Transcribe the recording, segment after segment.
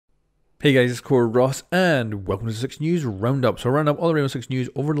Hey guys, it's Core Ross and welcome to 6 News Roundup. So I round up all the Rainbow Six News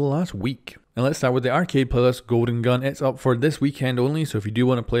over the last week. And let's start with the arcade playlist, Golden Gun. It's up for this weekend only, so if you do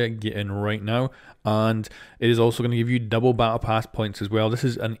want to play it, get in right now. And it is also going to give you double Battle Pass points as well. This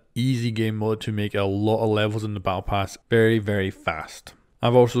is an easy game mode to make a lot of levels in the Battle Pass very, very fast.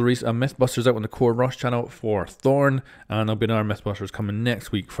 I've also released a Mythbusters out on the Core Rush channel for Thorn, and there'll be another Mythbusters coming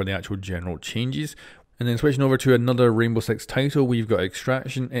next week for the actual general changes. And then switching over to another Rainbow Six title, we've got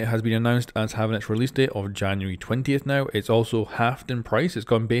Extraction. It has been announced as having its release date of January 20th now. It's also halved in price. It's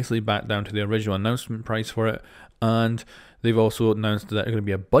gone basically back down to the original announcement price for it. And they've also announced that it's going to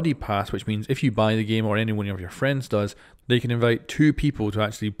be a buddy pass, which means if you buy the game or any one of your friends does, they can invite 2 people to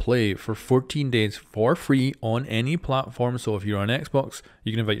actually play for 14 days for free on any platform. So if you're on Xbox,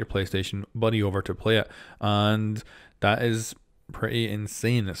 you can invite your PlayStation buddy over to play it. And that is pretty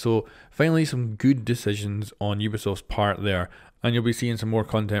insane. So finally some good decisions on Ubisoft's part there, and you'll be seeing some more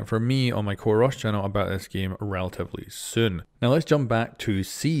content from me on my Core Rush channel about this game relatively soon. Now let's jump back to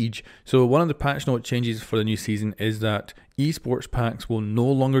Siege. So one of the patch note changes for the new season is that esports packs will no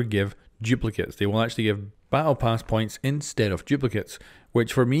longer give duplicates. They will actually give Battle Pass points instead of duplicates,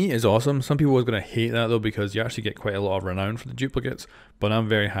 which for me is awesome. Some people are going to hate that though, because you actually get quite a lot of renown for the duplicates, but I'm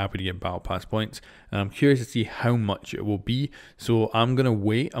very happy to get Battle Pass points, and I'm curious to see how much it will be. So I'm going to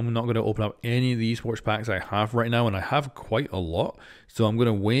wait. I'm not going to open up any of the esports packs I have right now, and I have quite a lot. So I'm going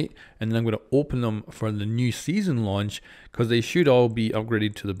to wait, and then I'm going to open them for the new season launch, because they should all be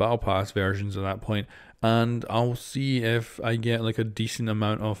upgraded to the Battle Pass versions at that point. And I'll see if I get like a decent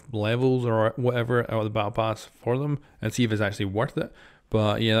amount of levels or whatever out of the Battle Pass for them, and see if it's actually worth it.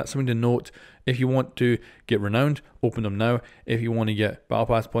 But yeah, that's something to note. If you want to get renowned, open them now. If you want to get Battle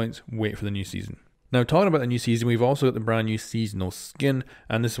Pass points, wait for the new season. Now talking about the new season, we've also got the brand new seasonal skin,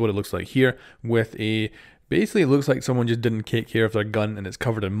 and this is what it looks like here, with basically it looks like someone just didn't take care of their gun, and it's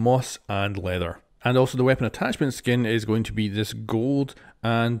covered in moss and leather. And also the weapon attachment skin is going to be this gold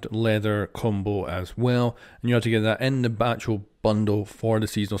and leather combo as well. And you have to get that in the actual bundle for the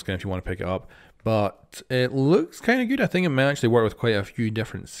seasonal skin if you want to pick it up. But it looks kind of good. I think it might actually work with quite a few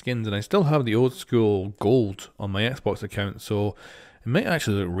different skins. And I still have the old school gold on my Xbox account, so it might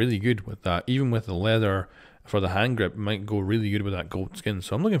actually look really good with that. Even with the leather for the hand grip, it might go really good with that gold skin.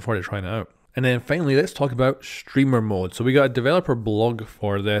 So I'm looking forward to trying it out. And then finally, let's talk about streamer mode. So we got a developer blog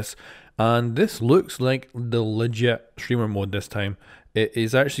for this, and this looks like the legit streamer mode this time. It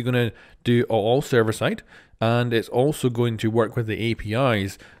is actually going to do all server side, and it's also going to work with the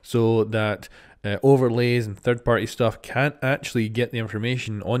APIs so that overlays and third-party stuff can't actually get the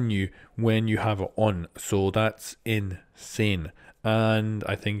information on you when you have it on. So that's insane, and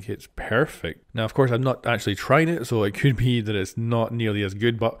I think it's perfect. Now, of course, I've not actually tried it, so it could be that it's not nearly as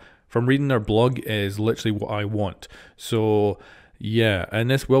good, but from reading their blog, it is literally what I want. So yeah,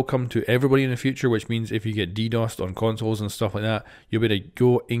 and this will come to everybody in the future, which means if you get DDoSed on consoles and stuff like that, you'll be able to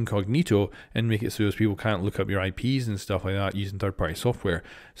go incognito and make it so as people can't look up your IPs and stuff like that using third-party software.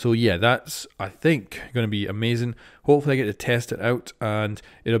 So yeah, that's, I think, going to be amazing. Hopefully I get to test it out, and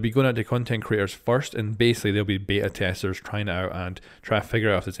it'll be going out to content creators first, and basically there'll be beta testers trying it out and try to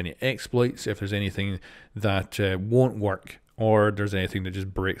figure out if there's any exploits, if there's anything that won't work, or there's anything that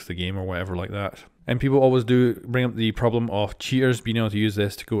just breaks the game or whatever like that. And people always do bring up the problem of cheaters being able to use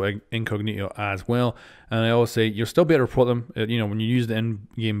this to go incognito as well. And I always say you'll still be able to report them. You know, when you use the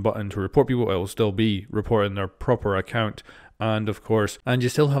in-game button to report people, it will still be reporting their proper account. And of course, and you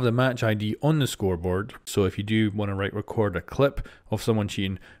still have the match ID on the scoreboard. So if you do want to record a clip of someone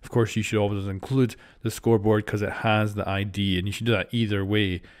cheating, of course you should always include the scoreboard because it has the ID, and you should do that either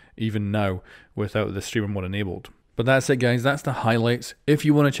way, even now, without the streamer mode enabled. But that's it, guys. That's the highlights. If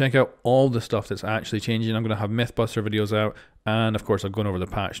you want to check out all the stuff that's actually changing, I'm going to have Mythbuster videos out, and of course I'm going over the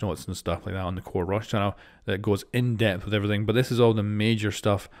patch notes and stuff like that on the Core Rush channel that goes in depth with everything. But this is all the major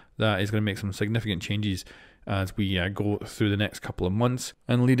stuff that is going to make some significant changes as we go through the next couple of months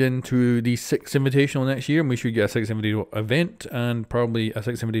and lead into the 6th Invitational next year. And we should get a 6th Invitational event and probably a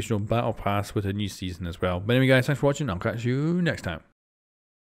 6th Invitational Battle Pass with a new season as well. But anyway, guys, thanks for watching. I'll catch you next time.